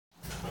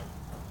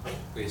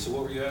Wait, so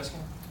what were you asking?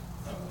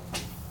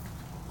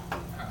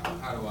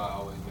 How do I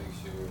always make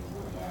sure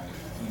what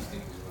my east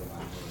thing is what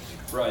my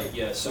north? Right,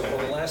 yeah, so well,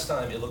 the last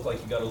time it looked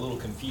like you got a little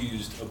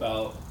confused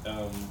about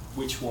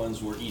which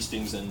ones were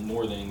eastings and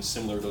northings,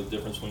 similar to the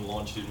difference between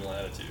longitude and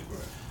latitude. Right.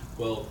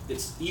 Well,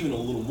 it's even a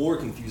little more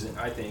confusing,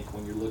 I think,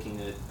 when you're looking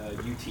at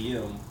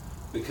UTM,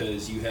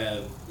 because you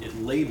have it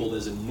labeled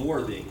as a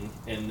northing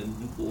and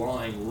the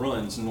line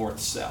runs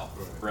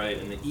north-south, right?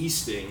 And the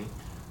easting,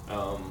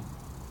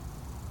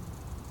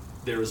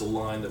 there is a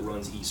line that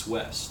runs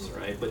east-west,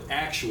 right? But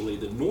actually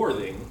the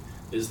northing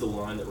is the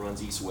line that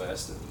runs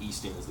east-west and the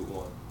easting is the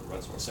one that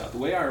runs north-south. The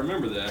way I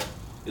remember that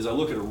is I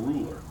look at a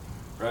ruler,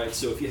 right?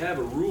 So if you have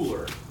a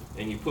ruler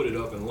and you put it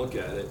up and look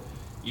at it,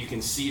 you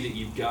can see that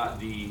you've got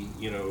the,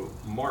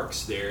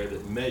 marks there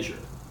that measure,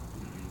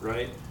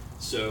 right?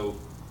 So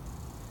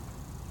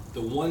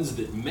the ones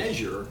that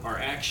measure are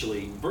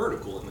actually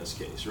vertical in this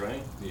case,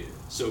 right? Yeah.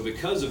 So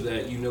because of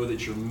that, you know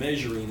that you're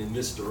measuring in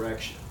this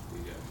direction.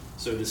 Yeah.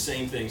 So the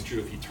same thing's true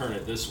if you turn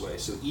it this way.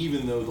 So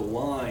even though the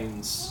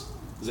lines,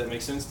 does that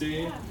make sense to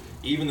you? Yeah.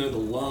 Even though the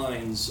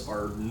lines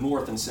are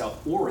north and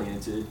south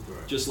oriented,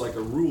 Right. just like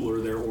a ruler,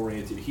 they're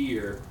oriented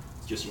here,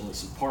 it's just you only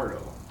see part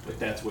of them. But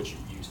that's what you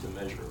use to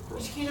measure But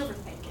across. you can't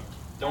overthink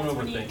it. Don't That's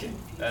when you overthink it.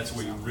 confuse That's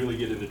where you yourself. really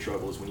get into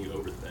trouble, is when you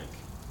overthink.